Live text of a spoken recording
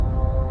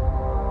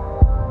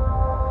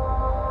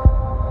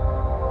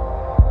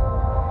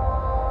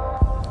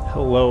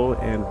Hello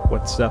and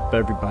what's up,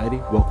 everybody?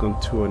 Welcome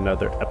to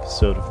another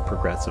episode of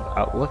Progressive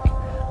Outlook.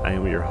 I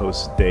am your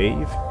host,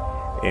 Dave,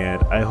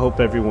 and I hope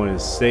everyone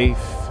is safe,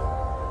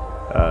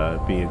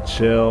 being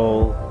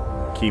chill,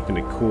 keeping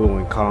it cool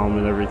and calm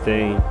and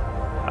everything.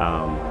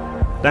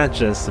 Not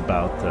just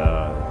about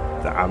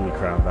the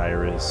Omicron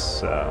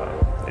virus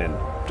and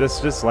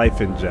just life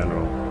in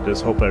general.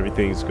 Just hope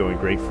everything's going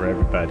great for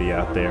everybody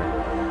out there.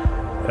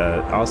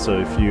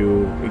 Also, if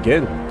you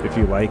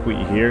like what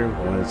you hear,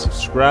 want to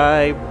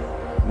subscribe,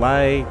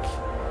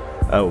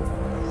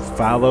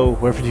 follow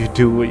wherever you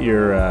do with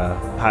your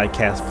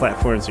podcast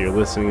platforms you're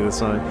listening to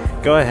this on,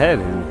 go ahead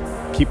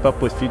and keep up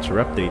with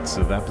future updates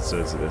of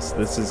episodes of this.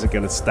 This isn't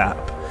going to stop.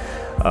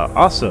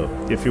 Also,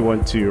 if you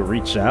want to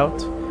reach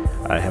out,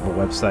 I have a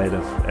website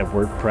at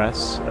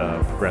WordPress,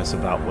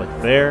 Progressive Outlook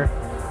there.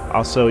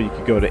 Also, you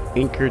could go to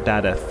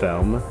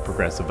anchor.fm,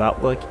 Progressive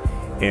Outlook,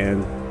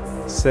 and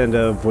send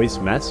a voice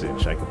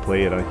message. I can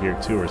play it on here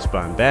too,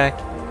 respond back.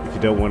 If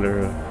you don't want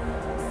to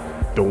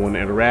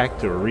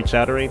interact or reach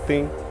out or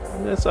anything,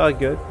 that's all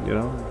good. You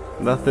know,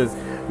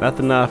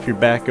 nothing off your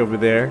back over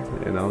there.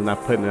 You know,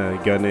 not putting a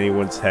gun in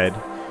anyone's head.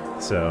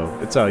 So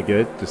it's all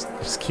good.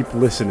 Just keep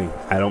listening.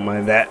 I don't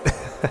mind that.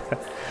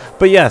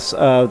 But yes,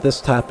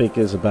 this topic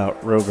is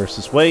about Roe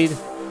versus Wade.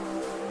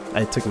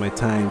 I took my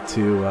time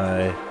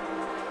to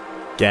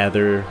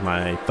gather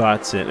my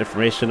thoughts and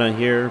information on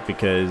here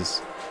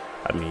because,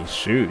 I mean,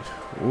 shoot,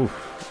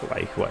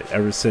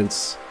 ever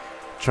since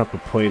Trump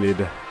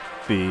appointed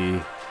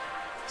the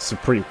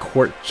Supreme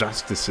Court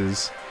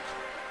justices,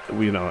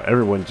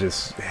 everyone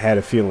just had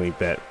a feeling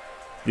that,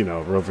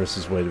 Roe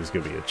versus Wade was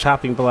going to be a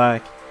chopping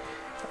block.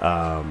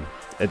 And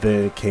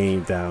then it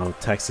came down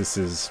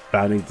Texas's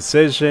bounding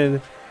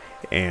decision.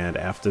 And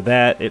after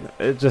that,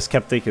 it just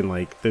kept thinking,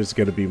 like, there's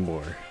going to be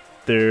more.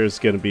 There's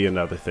going to be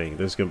another thing.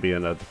 There's going to be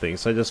another thing.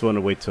 So I just want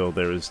to wait till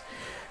there is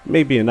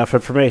maybe enough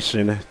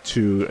information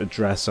to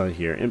address on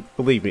here. And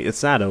believe me,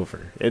 it's not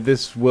over.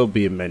 This will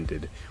be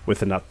amended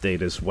with an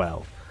update as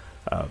well.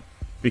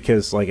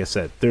 Because, like I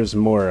said, there's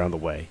more on the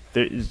way.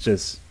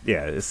 It's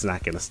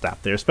not going to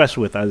stop there,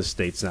 especially with other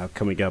states now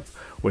coming up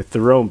with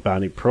their own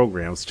bounty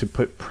programs to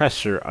put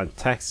pressure on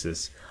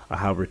Texas on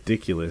how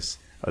ridiculous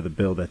of the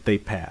bill that they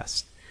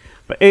passed.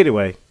 But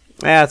anyway,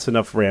 that's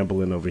enough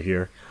rambling over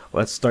here.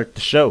 Let's start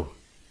the show.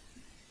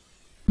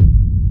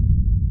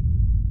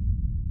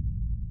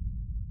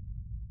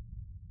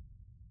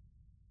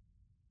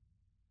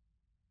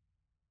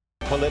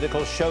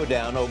 Political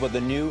showdown over the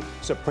new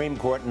Supreme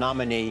Court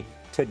nominee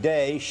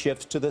today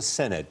shifts to the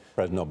Senate.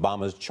 President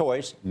Obama's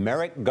choice,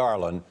 Merrick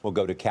Garland, will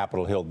go to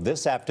Capitol Hill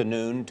this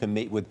afternoon to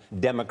meet with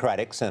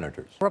Democratic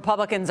senators.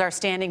 Republicans are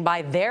standing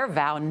by their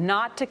vow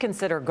not to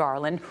consider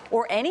Garland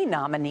or any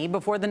nominee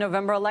before the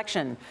November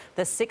election.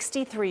 The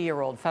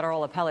 63-year-old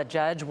federal appellate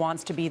judge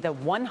wants to be the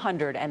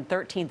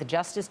 113th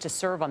justice to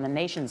serve on the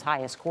nation's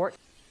highest court.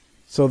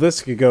 So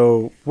this could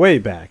go way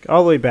back,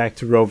 all the way back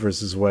to Roe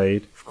versus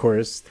Wade, of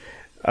course.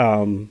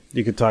 You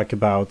could talk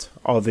about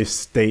all the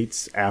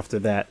states after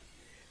that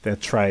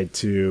tried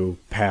to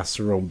pass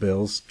their own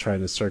bills,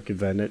 trying to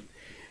circumvent it.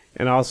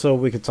 And also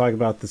we could talk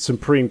about the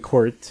Supreme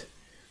Court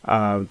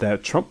that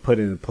Trump put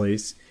into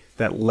place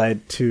that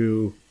led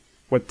to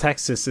what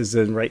Texas is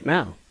in right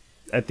now.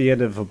 At the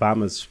end of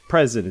Obama's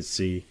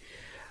presidency,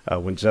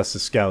 when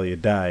Justice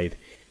Scalia died,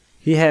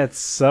 he had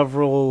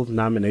several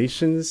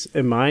nominations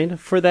in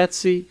mind for that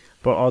seat,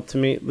 but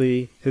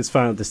ultimately his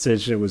final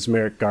decision was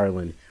Merrick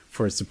Garland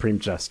for Supreme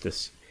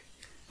Justice.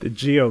 The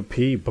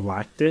GOP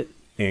blocked it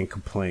and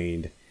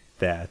complained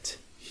that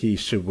he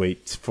should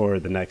wait for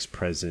the next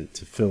president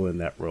to fill in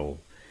that role.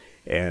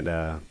 And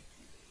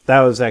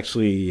that was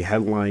actually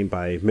headlined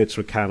by Mitch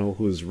McConnell,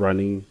 who was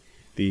running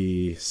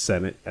the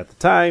Senate at the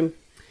time.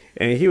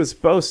 And he was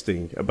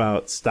boasting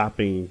about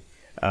stopping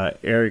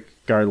Merrick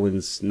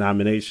Garland's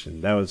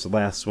nomination. That was the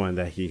last one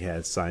that he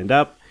had signed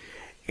up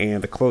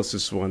and the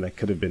closest one that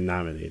could have been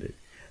nominated.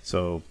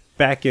 So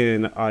back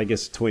in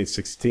August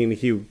 2016,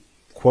 he,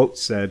 quote,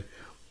 said,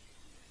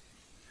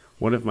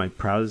 "One of my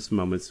proudest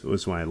moments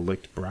was when I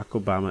looked Barack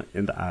Obama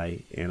in the eye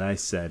and I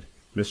said,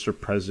 'Mr.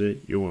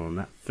 President, you will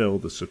not fill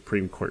the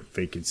Supreme Court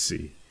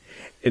vacancy.'"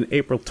 In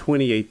April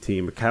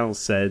 2018, McConnell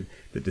said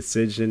the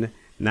decision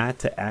not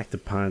to act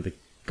upon the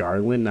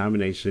Garland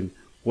nomination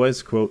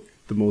was, quote,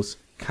 "the most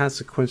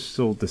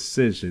consequential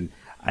decision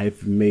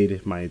I've made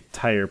in my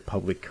entire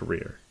public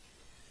career."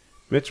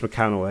 Mitch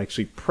McConnell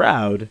actually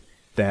proud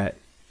that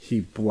he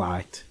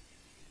blocked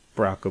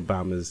Barack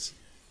Obama's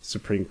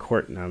Supreme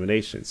Court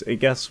nominations. And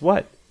guess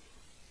what?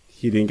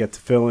 He didn't get to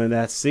fill in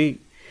that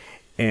seat.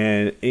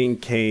 And in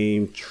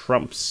came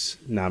Trump's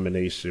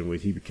nomination when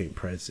he became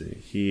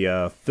president. He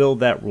filled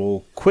that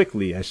role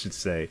quickly, I should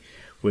say,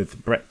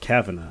 with Brett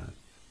Kavanaugh.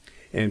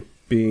 And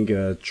being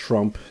a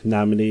Trump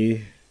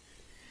nominee,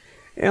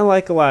 and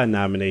like a lot of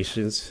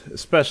nominations,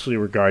 especially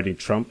regarding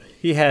Trump,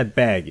 he had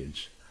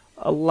baggage.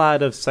 A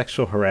lot of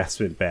sexual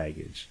harassment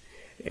baggage.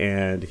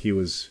 And he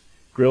was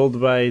grilled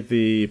by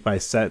the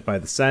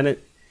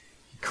Senate.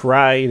 He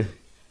cried,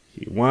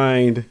 he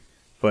whined,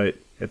 but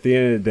at the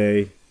end of the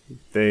day,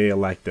 they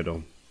elected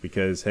him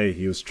because, hey,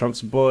 he was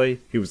Trump's boy.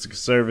 He was a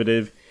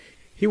conservative.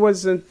 He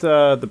wasn't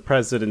the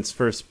president's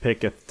first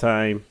pick at the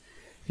time.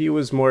 He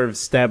was more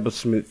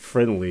establishment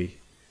friendly.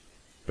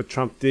 But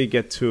Trump did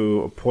get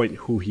to appoint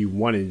who he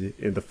wanted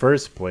in the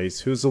first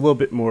place, who was a little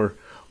bit more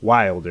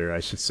wilder, I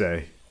should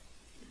say.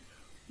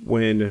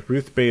 When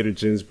Ruth Bader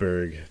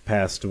Ginsburg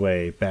passed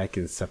away back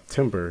in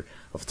September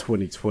of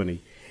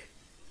 2020,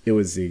 it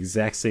was the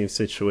exact same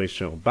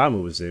situation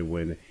Obama was in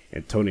when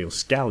Antonio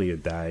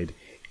Scalia died,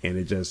 and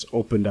it just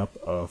opened up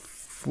a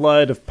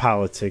flood of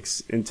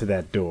politics into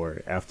that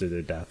door after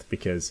their death,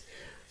 because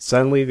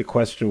suddenly the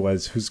question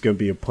was who's going to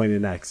be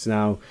appointed next.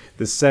 Now,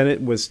 the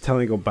Senate was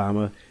telling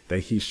Obama that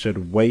he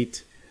should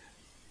wait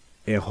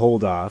and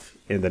hold off,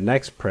 and the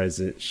next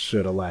president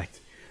should elect.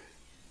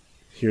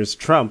 Here's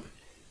Trump,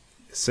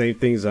 same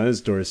things on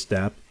his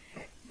doorstep,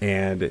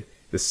 and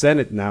the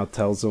Senate now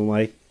tells him,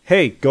 like,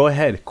 hey, go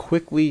ahead,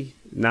 quickly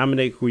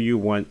nominate who you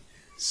want,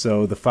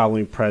 so the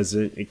following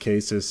president, in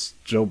case it's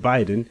Joe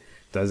Biden,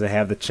 doesn't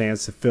have the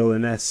chance to fill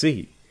in that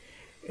seat.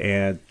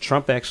 And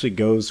Trump actually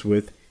goes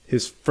with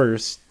his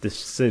first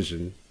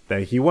decision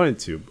that he wanted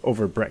to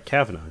over Brett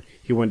Kavanaugh.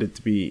 He wanted it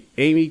to be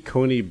Amy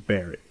Coney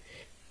Barrett.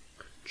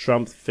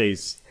 Trump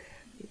faced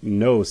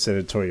no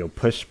senatorial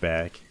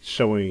pushback,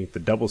 showing the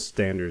double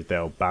standard that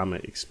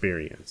Obama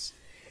experienced.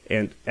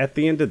 And at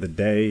the end of the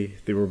day,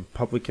 the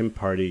Republican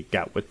Party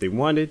got what they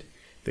wanted.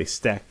 They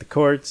stacked the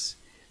courts.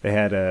 They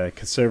had a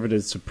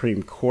conservative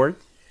Supreme Court.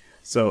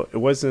 So it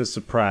wasn't a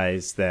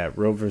surprise that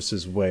Roe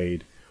versus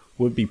Wade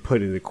would be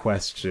put into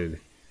question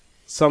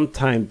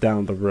sometime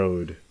down the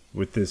road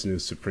with this new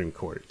Supreme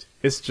Court.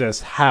 It's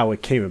just how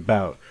it came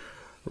about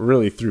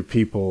really threw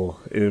people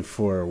in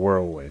for a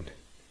whirlwind.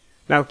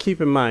 Now keep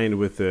in mind,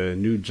 with a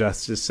new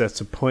justice that's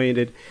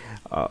appointed,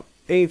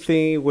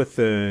 anything with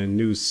a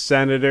new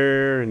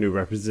senator, a new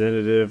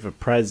representative, a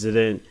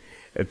president,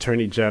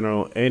 attorney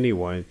general,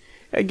 anyone,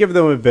 give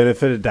them a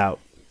benefit of doubt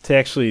to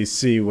actually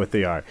see what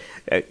they are.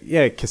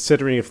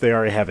 Considering if they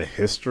already have a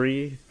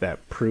history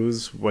that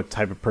proves what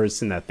type of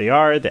person that they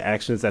are, the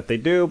actions that they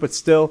do, but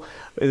still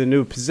in a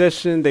new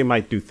position, they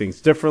might do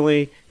things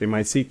differently. They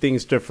might see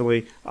things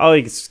differently.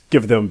 I'll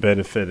give them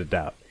benefit of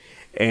doubt.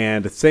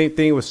 And the same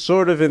thing was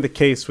sort of in the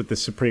case with the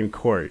Supreme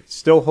Court.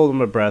 Still holding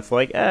my breath,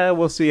 like,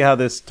 we'll see how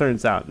this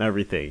turns out and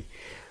everything.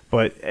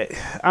 But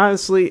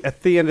honestly,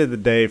 at the end of the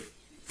day,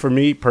 for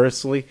me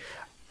personally,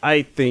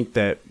 I think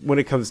that when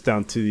it comes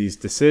down to these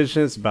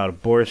decisions about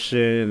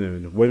abortion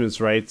and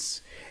women's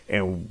rights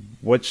and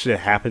what should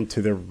happen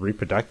to their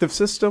reproductive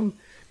system,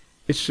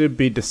 it should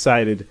be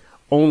decided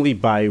only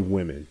by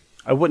women.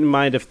 I wouldn't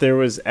mind if there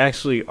was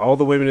actually all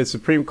the women in the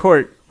Supreme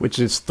Court, which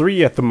is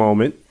 3 at the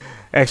moment,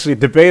 actually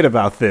debate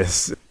about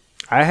this.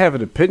 I have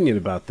an opinion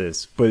about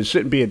this, but it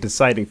shouldn't be a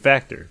deciding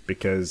factor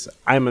because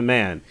I'm a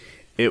man.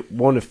 It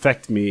won't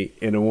affect me,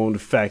 and it won't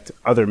affect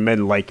other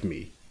men like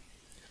me.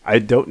 I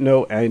don't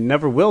know, I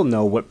never will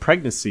know what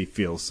pregnancy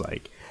feels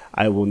like.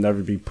 I will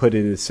never be put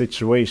in a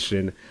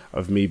situation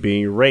of me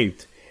being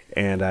raped,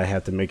 and I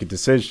have to make a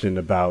decision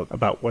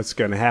about what's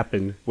going to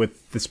happen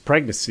with this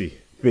pregnancy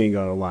being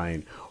on the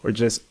line, or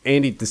just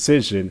any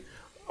decision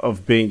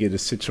of being in a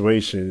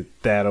situation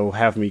that'll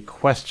have me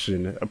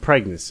question a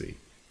pregnancy.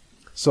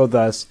 So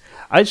thus,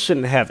 I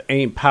shouldn't have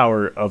any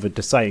power of a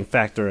deciding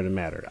factor in a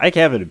matter. I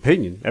can have an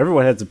opinion.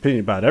 Everyone has an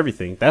opinion about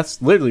everything.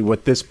 That's literally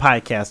what this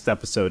podcast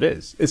episode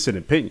is. It's an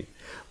opinion.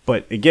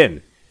 But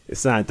again,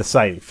 it's not a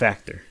deciding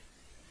factor.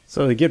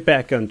 So to get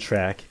back on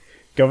track,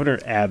 Governor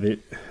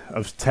Abbott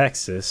of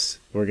Texas,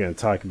 we're going to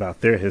talk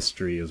about their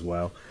history as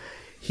well.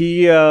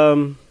 He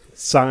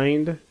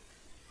signed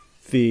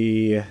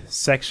the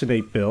Section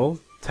 8 bill,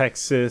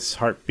 Texas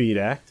Heartbeat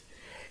Act,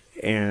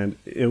 and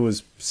it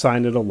was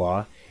signed into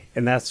law.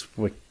 And that's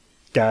what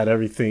got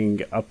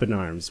everything up in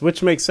arms,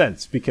 which makes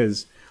sense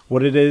because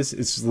what it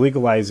is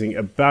legalizing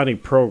a bounty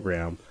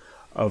program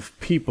of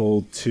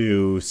people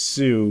to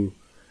sue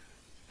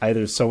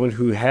either someone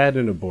who had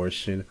an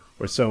abortion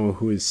or someone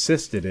who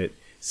assisted it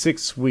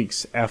 6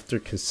 weeks after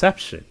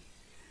conception.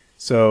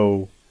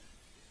 So,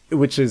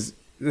 which is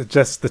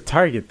just the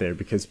target there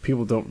because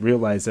people don't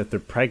realize that they're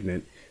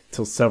pregnant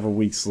till several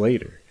weeks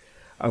later.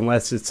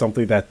 Unless it's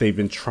something that they've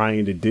been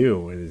trying to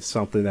do and it's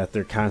something that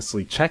they're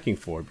constantly checking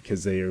for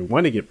because they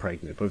want to get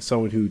pregnant. But if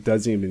someone who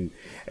doesn't even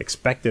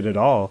expect it at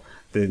all,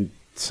 then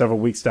several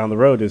weeks down the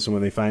road is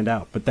when they find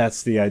out. But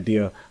that's the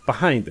idea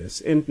behind this.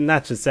 And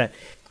not just that.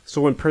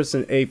 So when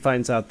person A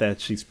finds out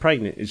that she's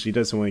pregnant and she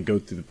doesn't want to go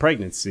through the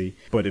pregnancy,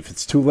 but if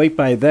it's too late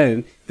by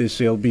then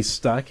she'll be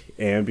stuck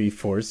and be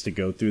forced to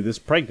go through this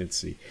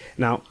pregnancy.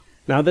 Now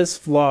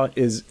this law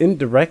is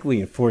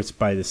indirectly enforced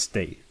by the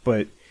state,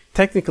 but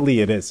technically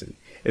it isn't.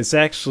 It's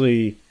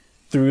actually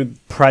through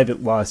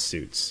private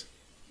lawsuits.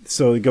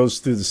 So it goes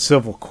through the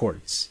civil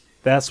courts.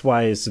 That's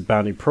why it's a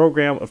bounty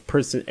program of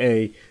person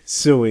A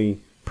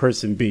suing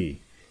person B.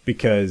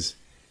 Because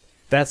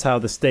that's how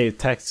the state of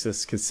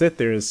Texas can sit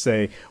there and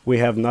say, we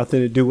have nothing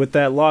to do with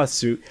that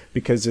lawsuit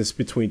because it's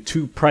between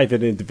two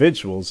private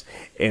individuals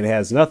and it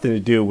has nothing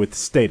to do with the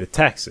state of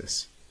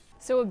Texas.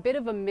 So a bit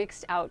of a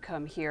mixed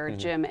outcome here,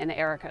 Jim and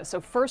Erica. So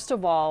first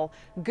of all,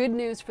 good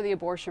news for the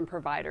abortion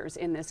providers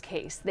in this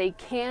case. They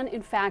can,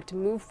 in fact,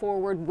 move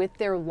forward with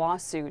their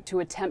lawsuit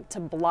to attempt to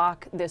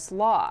block this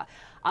law.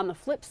 On the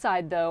flip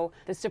side, though,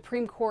 the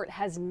Supreme Court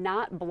has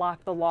not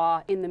blocked the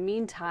law in the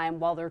meantime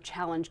while their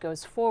challenge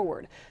goes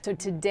forward. So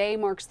today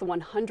marks the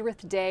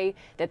 100th day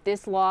that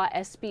this law,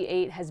 SB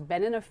 8, has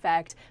been in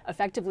effect,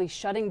 effectively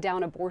shutting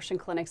down abortion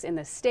clinics in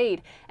the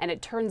state. And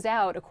it turns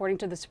out, according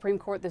to the Supreme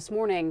Court this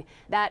morning,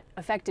 that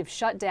effective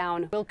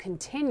shutdown will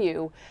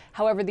continue.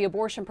 However, the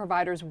abortion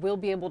providers will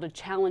be able to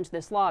challenge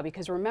this law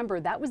because remember,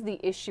 that was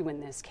the issue in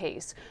this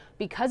case.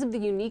 Because of the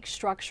unique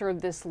structure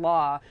of this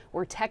law,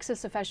 where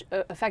Texas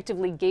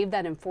effectively gave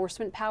that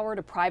enforcement power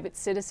to private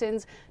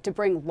citizens to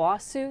bring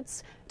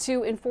lawsuits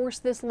to enforce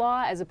this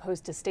law as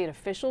opposed to state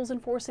officials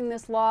enforcing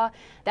this law,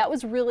 that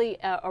was really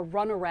a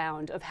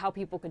runaround of how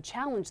people could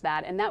challenge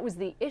that, and that was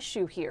the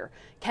issue here.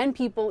 Can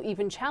people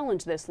even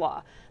challenge this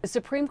law? The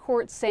Supreme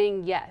Court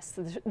saying yes.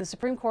 The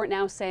Supreme Court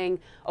now saying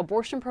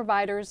abortion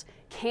providers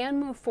can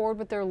move forward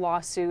with their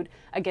lawsuit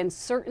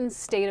against certain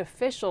state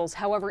officials.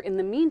 However, in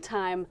the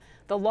meantime,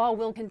 the law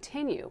will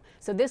continue.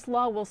 So this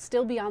law will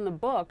still be on the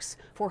books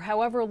for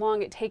however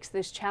long it takes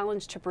this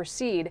challenge to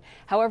proceed.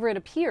 However, it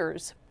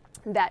appears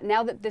that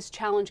now that this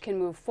challenge can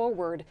move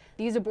forward,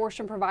 these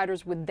abortion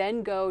providers would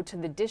then go to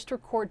the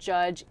district court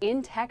judge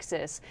in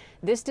Texas.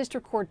 This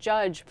district court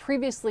judge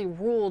previously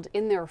ruled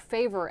in their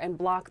favor and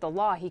blocked the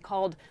law. He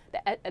called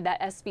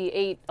that SB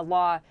 8 a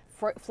law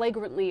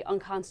flagrantly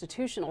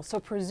unconstitutional. So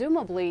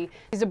presumably,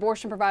 these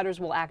abortion providers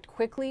will act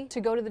quickly to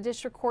go to the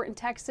district court in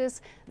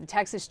Texas. The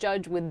Texas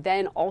judge would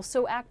then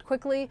also act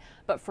quickly.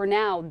 But for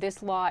now,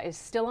 this law is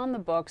still on the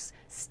books,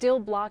 still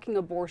blocking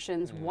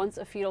abortions once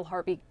a fetal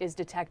heartbeat is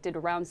detected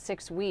around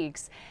 6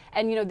 weeks.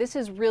 And, you know, this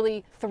has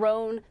really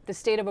thrown the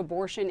state of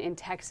abortion in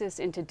Texas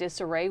into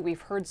disarray.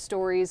 We've heard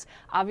stories,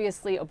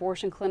 obviously,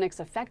 abortion clinics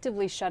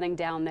effectively shutting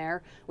down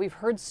there. We've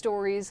heard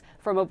stories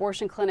from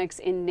abortion clinics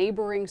in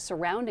neighboring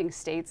surrounding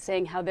states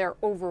saying how they're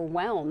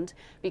overwhelmed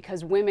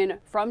because women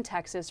from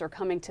Texas are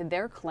coming to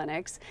their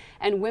clinics,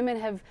 and women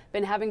have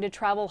been having to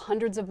travel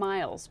hundreds of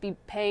miles, be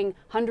paying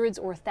hundreds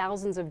or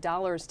thousands of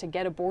dollars to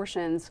get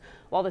abortions,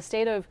 while the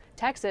state of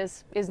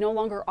Texas is no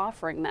longer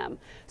offering them.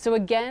 So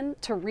again,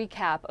 to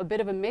recap, a bit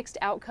of a mixed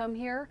outcome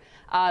here.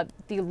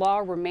 The law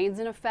remains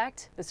in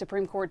effect. The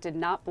Supreme Court did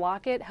not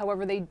block it.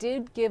 However, they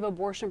did give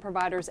abortion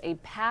providers a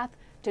path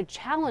to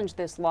challenge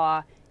this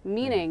law,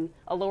 meaning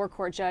a lower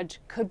court judge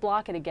could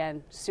block it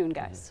again soon,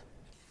 guys.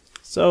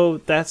 So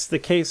that's the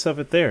case of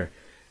it there.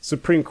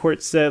 Supreme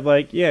Court said,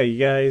 like, yeah, you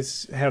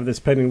guys have this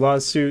pending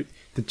lawsuit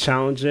to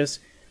challenge this.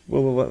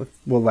 We'll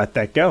let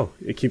that go.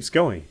 It keeps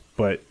going.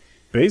 But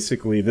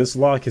basically, this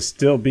law can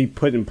still be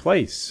put in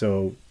place,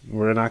 so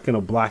we're not going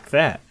to block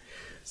that.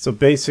 So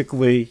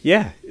basically,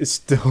 yeah, it's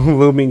still a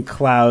looming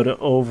cloud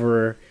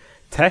over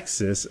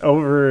Texas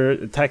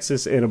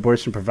and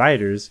abortion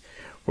providers,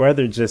 where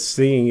they're just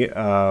seeing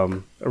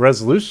a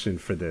resolution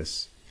for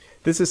this.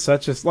 This is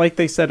like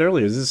they said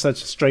earlier, this is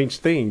such a strange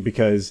thing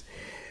because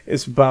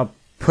it's about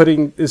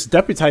it's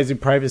deputizing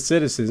private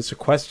citizens to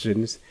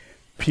question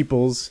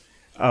people's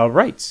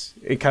rights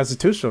and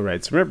constitutional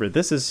rights. Remember,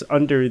 this is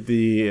under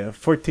the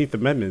 14th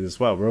Amendment as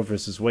well. Roe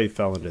versus Wade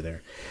fell under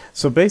there.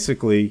 So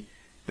basically,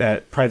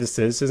 that private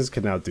citizens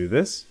can now do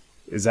this.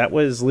 Is that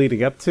what it's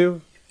leading up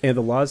to? And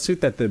the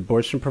lawsuit that the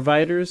abortion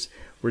providers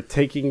were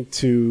taking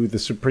to the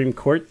Supreme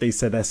Court, they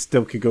said that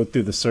still could go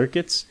through the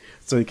circuits,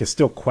 so they can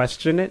still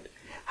question it.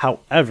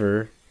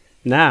 However,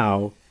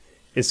 now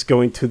it's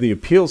going to the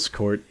appeals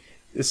court.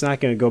 It's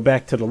not going to go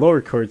back to the lower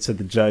court, said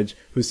the judge,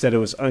 who said it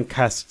was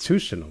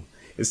unconstitutional.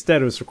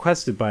 Instead, it was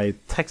requested by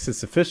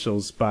Texas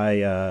officials, by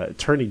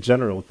Attorney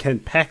General Ken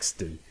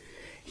Paxton.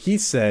 He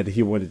said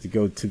he wanted to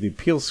go to the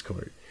appeals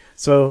court.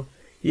 So,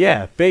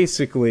 yeah,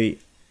 basically,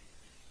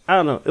 I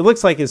don't know. It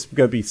looks like it's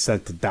going to be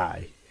sent to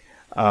die.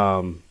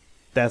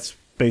 That's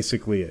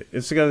basically it.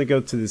 It's going to go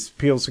to this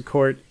appeals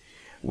court.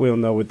 We'll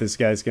know what this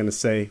guy's going to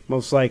say.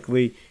 Most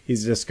likely,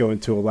 he's just going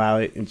to allow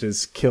it and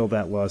just kill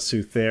that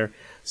lawsuit there.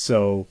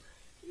 So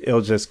it'll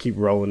just keep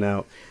rolling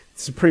out.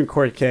 The Supreme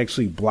Court can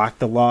actually block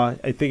the law.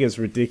 I think it's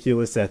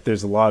ridiculous that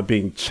there's a law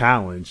being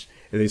challenged.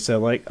 And they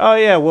said, like, oh,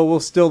 yeah, well, we'll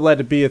still let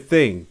it be a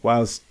thing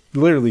while it's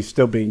literally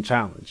still being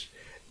challenged.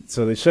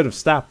 So they should have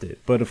stopped it.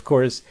 But, of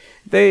course,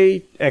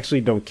 they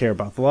actually don't care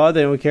about the law.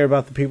 They don't care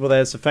about the people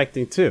that it's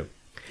affecting, too.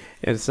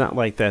 And it's not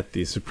like that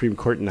the Supreme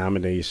Court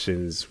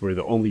nominations were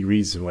the only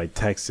reason why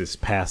Texas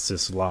passed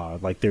this law.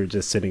 Like they were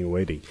just sitting and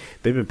waiting.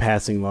 They've been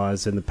passing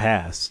laws in the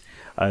past.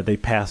 They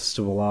passed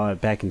a law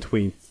back in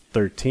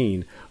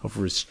 2013 of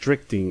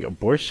restricting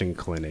abortion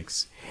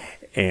clinics.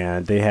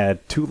 And they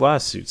had 2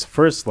 lawsuits.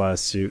 First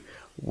lawsuit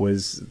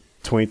was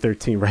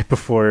 2013, right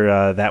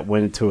before that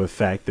went into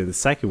effect. And the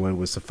second one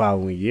was the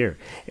following year.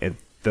 And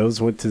those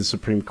went to the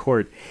Supreme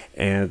Court.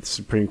 And the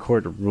Supreme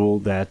Court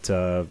ruled that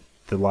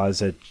the laws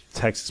that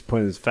Texas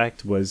put in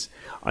effect was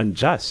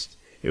unjust.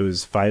 It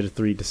was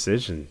 5-3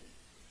 decision.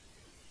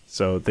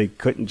 So they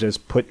couldn't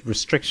just put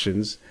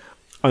restrictions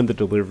on the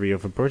delivery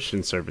of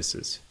abortion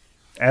services.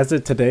 As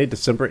of today,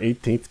 December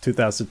 18th,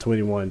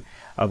 2021,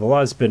 the law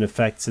has been in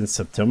effect since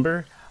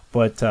September,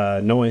 but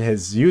no one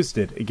has used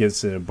it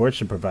against an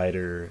abortion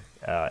provider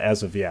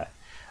as of yet.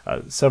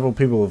 Several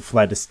people have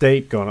fled the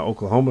state, gone to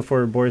Oklahoma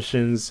for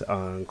abortions.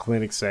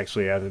 Clinics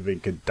actually haven't been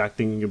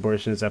conducting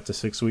abortions after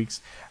 6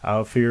 weeks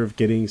out of fear of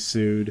getting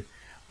sued.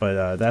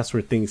 But that's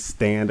where things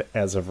stand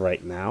as of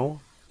right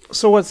now.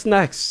 So what's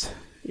next?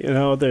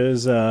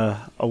 There's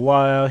a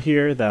law out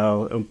here that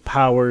will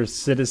empower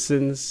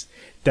citizens,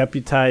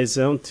 deputize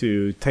them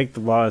to take the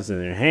laws in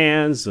their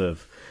hands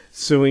of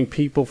suing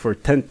people for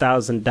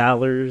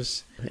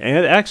 $10,000.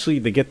 And actually,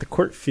 they get the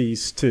court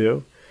fees,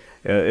 too.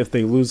 If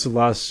they lose a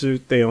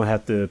lawsuit, they don't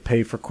have to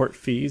pay for court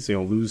fees. They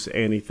don't lose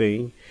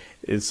anything.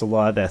 It's a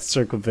law that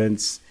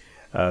circumvents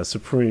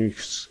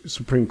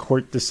Supreme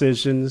Court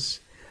decisions,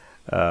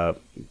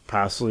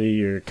 possibly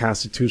your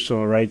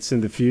constitutional rights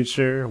in the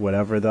future,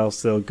 whatever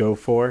else they'll go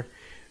for.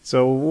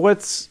 So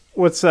what's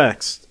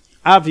next?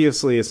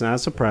 Obviously, it's not a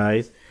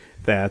surprise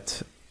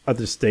that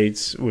other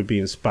states would be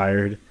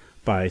inspired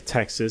by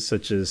Texas,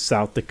 such as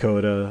South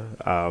Dakota.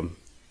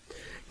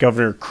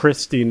 Governor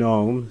Kristi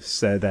Noem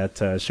said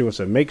that she wants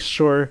to make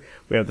sure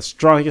we have the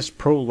strongest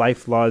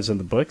pro-life laws in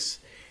the books,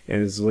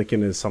 and is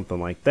looking at something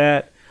like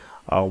that.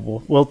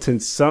 Wilton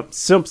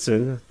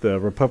Simpson, the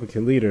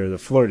Republican leader of the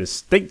Florida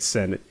State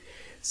Senate,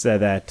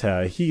 said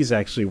that he's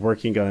actually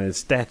working on a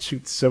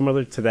statute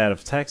similar to that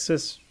of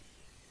Texas.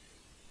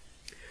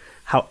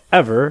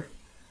 However,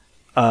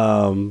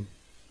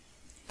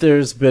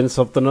 there's been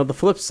something on the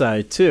flip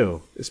side,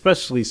 too,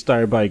 especially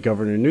started by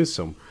Governor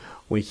Newsom,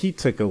 when he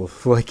took a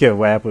look at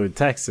what happened in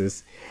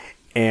Texas,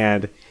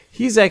 and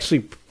he's actually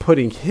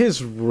putting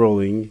his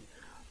ruling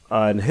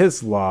on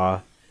his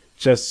law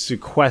just to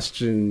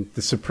question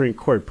the Supreme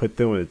Court, put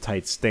them in a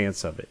tight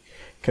stance of it.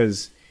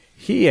 Because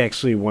he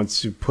actually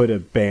wants to put a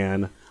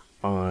ban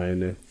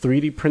on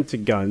 3D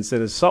printed guns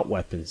and assault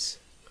weapons.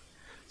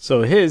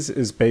 So his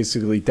is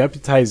basically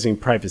deputizing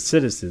private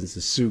citizens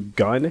to sue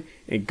gun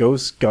and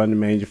ghost gun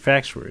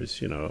manufacturers.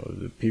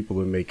 The people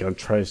who make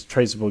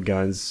untraceable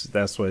guns.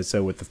 That's what I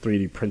said with the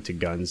 3D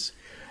printed guns.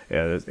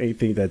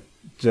 Anything that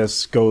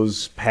just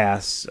goes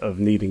past of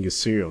needing a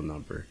serial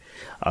number.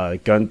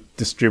 Gun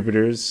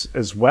distributors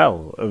as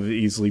well of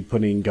easily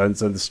putting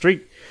guns on the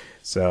street.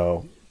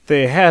 So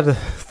they had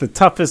the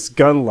toughest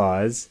gun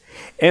laws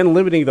and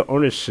limiting the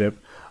ownership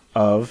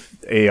of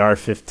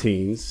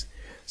AR-15s.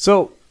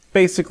 So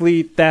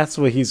basically, that's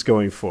what he's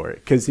going for,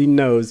 because he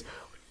knows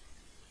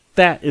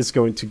that is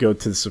going to go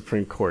to the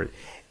Supreme Court,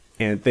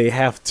 and they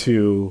have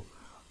to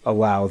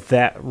allow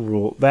that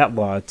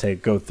law to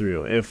go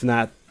through. If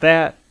not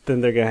that,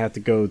 then they're going to have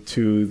to go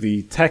to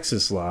the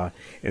Texas law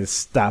and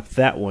stop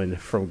that one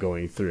from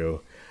going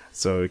through.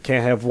 So it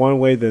can't have one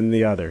way than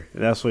the other.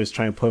 And that's why he's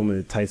trying to put them in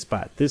a tight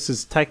spot. This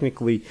is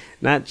technically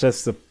not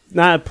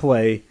a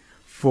play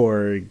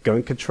for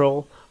gun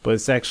control, but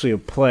it's actually a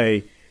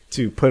play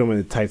to put them in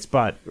a tight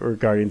spot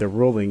regarding the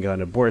ruling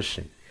on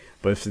abortion.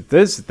 But if it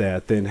does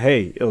that, then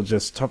hey, it'll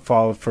just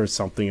fall for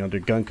something under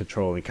gun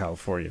control in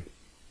California.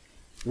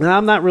 Now,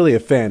 I'm not really a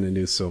fan of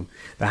Newsom.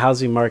 The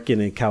housing market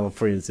in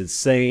California is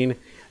insane. I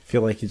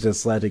feel like he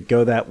just let it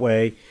go that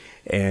way,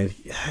 and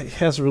he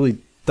hasn't really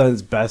done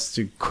his best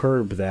to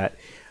curb that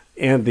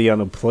and the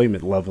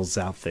unemployment levels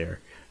out there.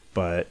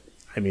 But,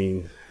 I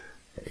mean,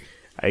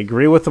 I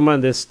agree with him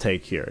on this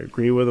take here. I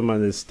agree with him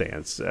on this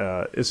stance.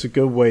 It's a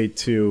good way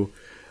to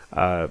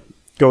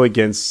go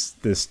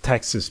against this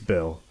Texas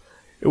bill.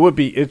 It would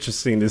be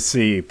interesting to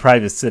see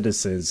private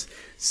citizens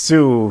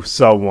sue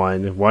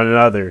one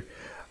another,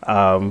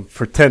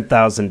 for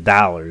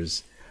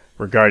 $10,000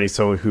 regarding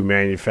someone who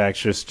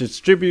manufactures,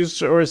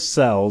 distributes, or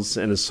sells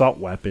an assault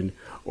weapon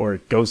or a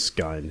ghost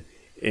gun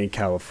in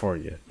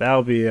California.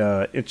 That'll be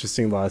an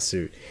interesting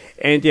lawsuit.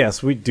 And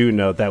yes, we do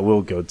know that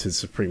will go to the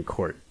Supreme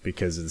Court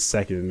because of the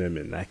Second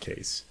Amendment in that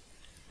case.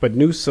 But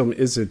Newsom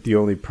isn't the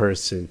only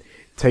person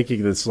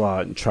taking this law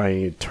and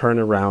trying to turn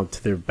around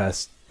to their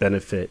best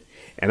benefit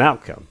and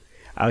outcome.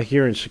 Out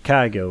here in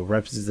Chicago,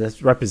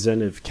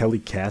 Representative Kelly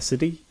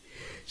Cassidy,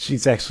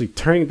 she's actually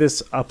turning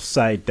this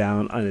upside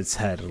down on its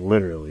head,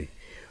 literally.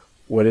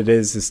 What it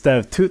is, instead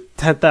of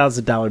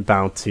 $10,000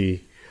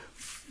 bounty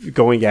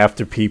going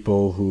after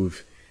people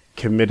who've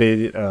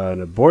committed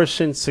an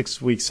abortion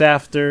 6 weeks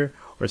after,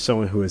 or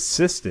someone who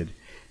assisted,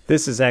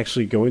 this is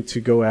actually going to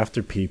go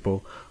after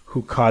people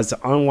who caused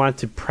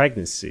unwanted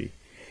pregnancy,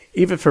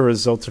 even if it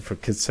resulted from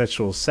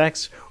consensual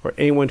sex, or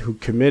anyone who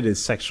committed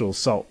sexual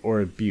assault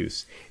or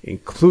abuse,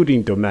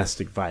 including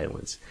domestic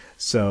violence.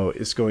 So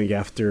it's going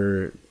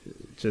after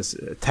just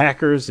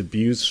attackers,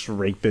 abuse,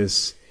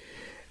 rapists,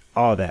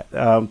 all that.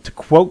 To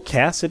quote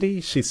Cassidy,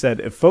 she said,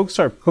 if folks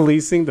are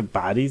policing the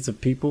bodies of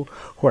people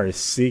who are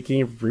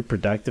seeking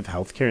reproductive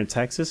health care in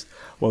Texas,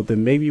 well,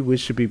 then maybe we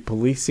should be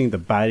policing the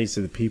bodies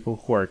of the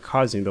people who are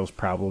causing those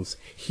problems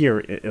here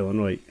in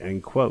Illinois,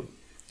 end quote.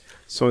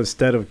 So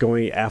instead of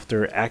going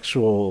after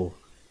actual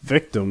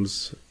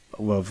victims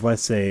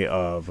let's say,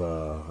 of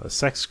a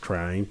sex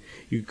crime,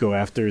 you go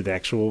after the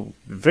actual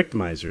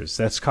victimizers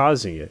that's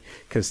causing it.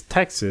 Because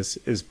Texas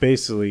is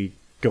basically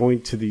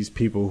going to these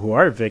people who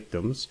are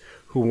victims,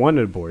 who want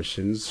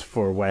abortions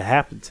for what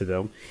happened to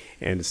them,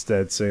 and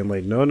instead saying,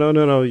 like,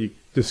 no, you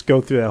just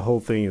go through that whole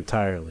thing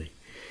entirely.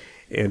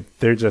 And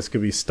they're just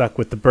going to be stuck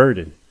with the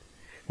burden.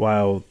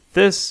 While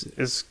this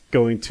is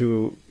going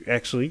to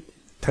actually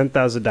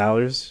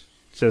 $10,000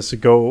 just to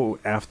go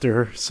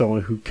after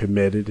someone who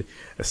committed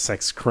a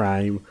sex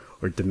crime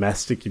or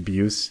domestic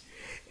abuse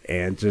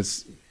and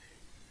just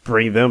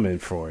bring them in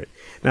for it.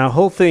 Now, the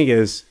whole thing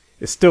is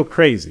still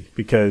crazy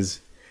because,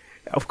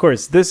 of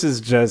course, this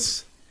is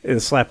just a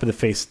slap in the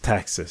face of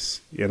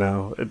Texas. You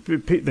know,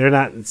 they're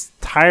not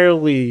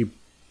entirely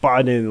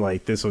bought in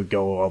like this will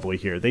go all the way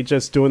here. They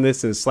just doing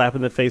this and slap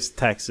in the face of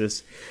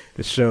Texas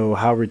to show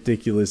how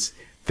ridiculous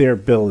their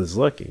bill is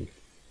looking.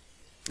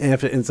 And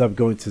if it ends up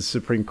going to the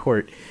Supreme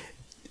Court,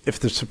 if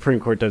the Supreme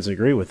Court doesn't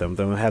agree with them,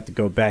 then we'll have to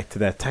go back to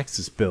that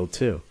Texas bill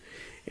too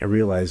and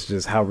realize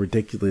just how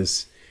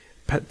ridiculous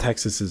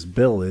Texas's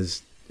bill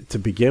is to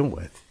begin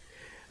with.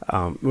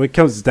 When it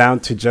comes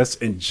down to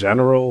just in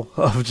general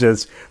of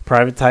just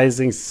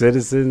privatizing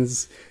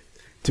citizens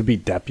to be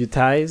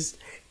deputized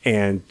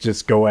and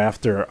just go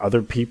after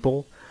other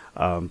people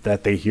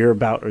that they hear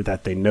about or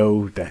that they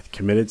know that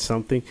committed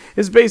something,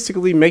 is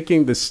basically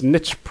making the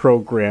snitch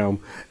program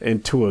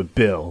into a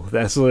bill.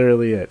 That's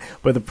literally it.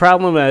 But the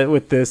problem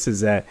with this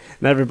is that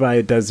not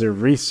everybody does their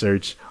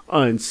research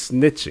on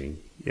snitching.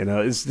 You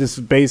know, it's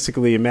just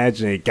basically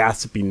imagine a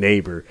gossipy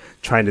neighbor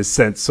trying to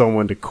send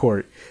someone to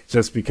court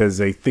just because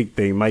they think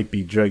they might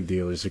be drug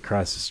dealers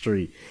across the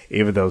street,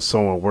 even though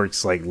someone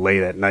works like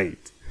late at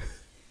night.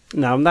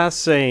 Now, I'm not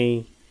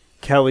saying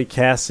Kelly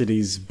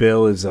Cassidy's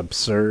bill is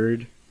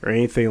absurd or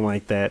anything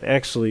like that.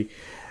 Actually,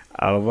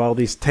 out of all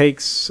these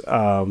takes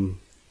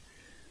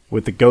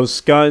with the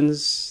ghost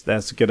guns,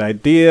 that's a good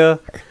idea,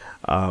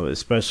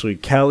 especially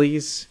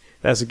Kelly's.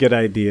 That's a good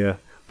idea.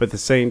 But at the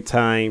same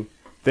time,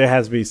 there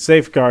has to be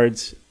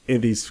safeguards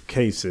in these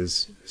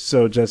cases,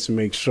 so just to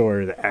make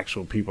sure the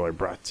actual people are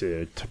brought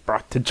to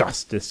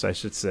justice, I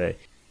should say.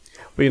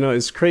 But, you know,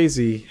 it's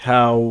crazy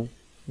how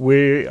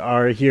we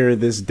are here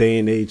this day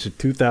and age of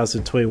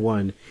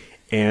 2021,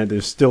 and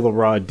there's still a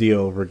raw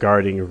deal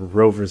regarding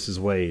Roe versus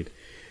Wade.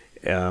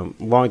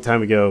 Long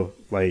time ago,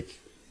 like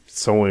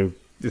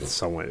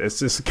it's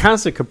just a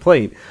constant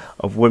complaint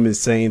of women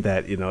saying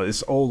that, you know,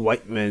 it's old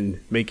white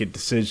men making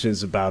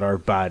decisions about our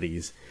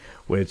bodies,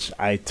 which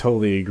I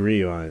totally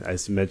agree on. I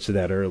mentioned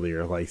that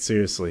earlier. Like,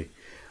 seriously,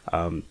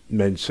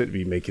 men shouldn't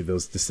be making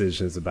those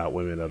decisions about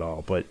women at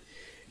all. But,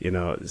 you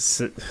know,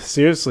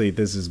 seriously,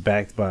 this is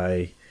backed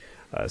by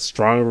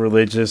strong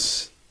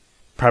religious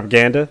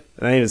propaganda.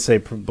 And I didn't even say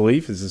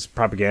belief. This is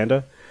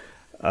propaganda.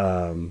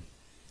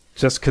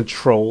 Just to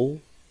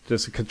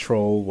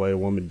control what a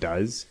woman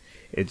does.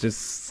 It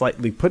just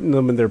slightly putting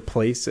them in their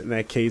place in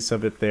that case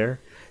of it there.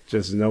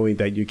 Just knowing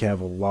that you can have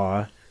a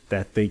law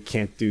that they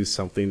can't do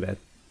something that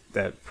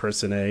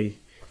person A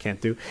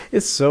can't do.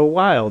 It's so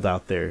wild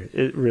out there.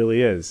 It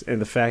really is. And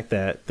the fact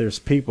that there's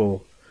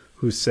people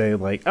who say,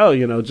 like, oh,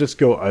 you know, just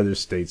go other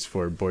states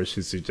for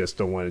abortions. You just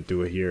don't want to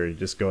do it here. And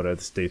just go to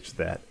other states for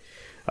that.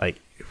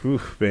 Like,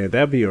 man,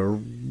 that'd be a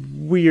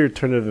weird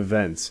turn of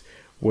events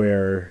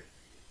where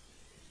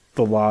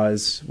the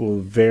laws will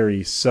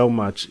vary so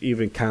much,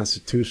 even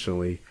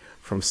constitutionally,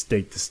 from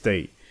state to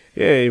state.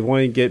 Yeah, you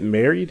want to get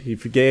married?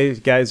 If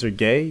guys are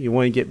gay, you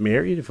want to get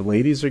married? If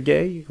ladies are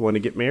gay, you want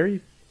to get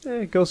married?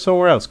 Go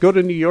somewhere else. Go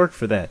to New York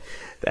for that.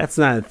 That's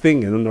not a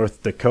thing in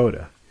North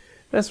Dakota.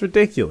 That's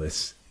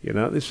ridiculous. You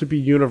know, this should be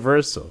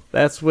universal.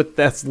 That's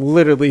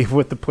literally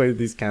what the point of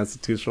these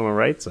constitutional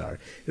rights are.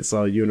 It's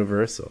all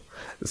universal.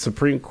 The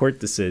Supreme Court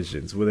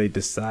decisions, where they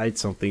decide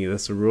something,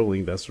 that's a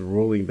ruling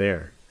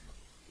there.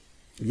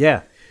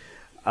 Yeah.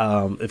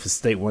 If a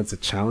state wants to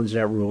challenge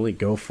that ruling,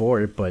 go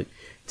for it. But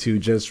to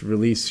just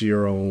release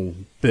your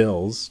own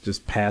bills,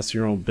 just pass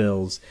your own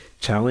bills,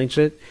 challenge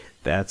it,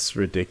 that's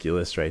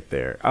ridiculous right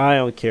there. I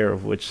don't care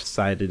which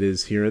side it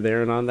is here or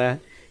there and on that.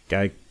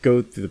 Gotta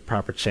go through the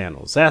proper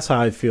channels. That's how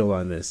I feel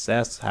on this.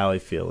 That's how I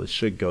feel it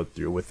should go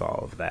through with all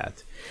of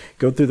that.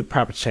 Go through the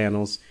proper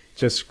channels.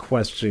 Just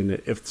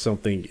question if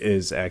something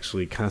is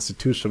actually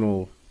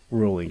constitutional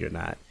ruling or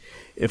not.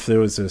 If there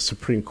was a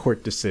Supreme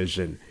Court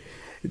decision,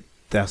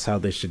 that's how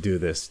they should do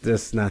this.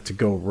 Just not to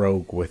go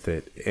rogue with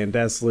it. And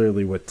that's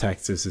literally what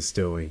Texas is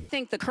doing. I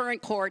think the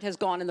current court has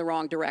gone in the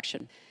wrong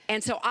direction.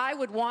 And so I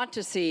would want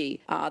to see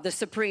the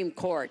Supreme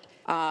Court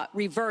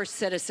reverse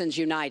Citizens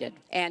United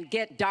and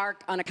get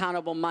dark,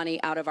 unaccountable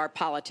money out of our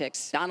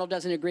politics. Donald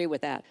doesn't agree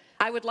with that.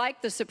 I would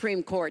like the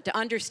Supreme Court to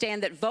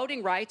understand that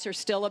voting rights are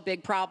still a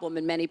big problem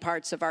in many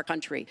parts of our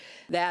country,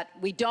 that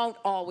we don't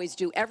always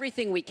do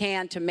everything we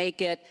can to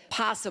make it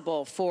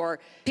possible for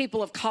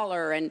people of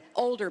color and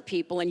older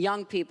people and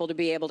young people to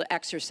be able to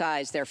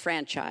exercise their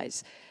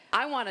franchise.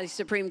 I want a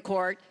Supreme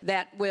Court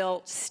that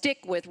will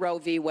stick with Roe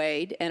v.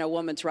 Wade and a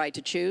woman's right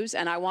to choose,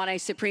 and I want a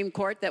Supreme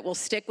Court that will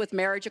stick with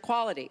marriage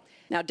equality.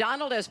 Now,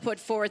 Donald has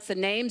put forth the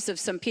names of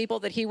some people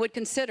that he would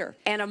consider,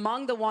 and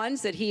among the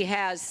ones that he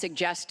has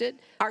suggested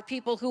are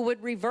people who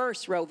would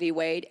reverse Roe v.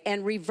 Wade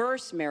and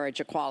reverse marriage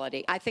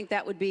equality. I think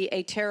that would be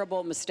a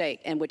terrible mistake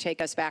and would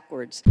take us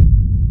backwards.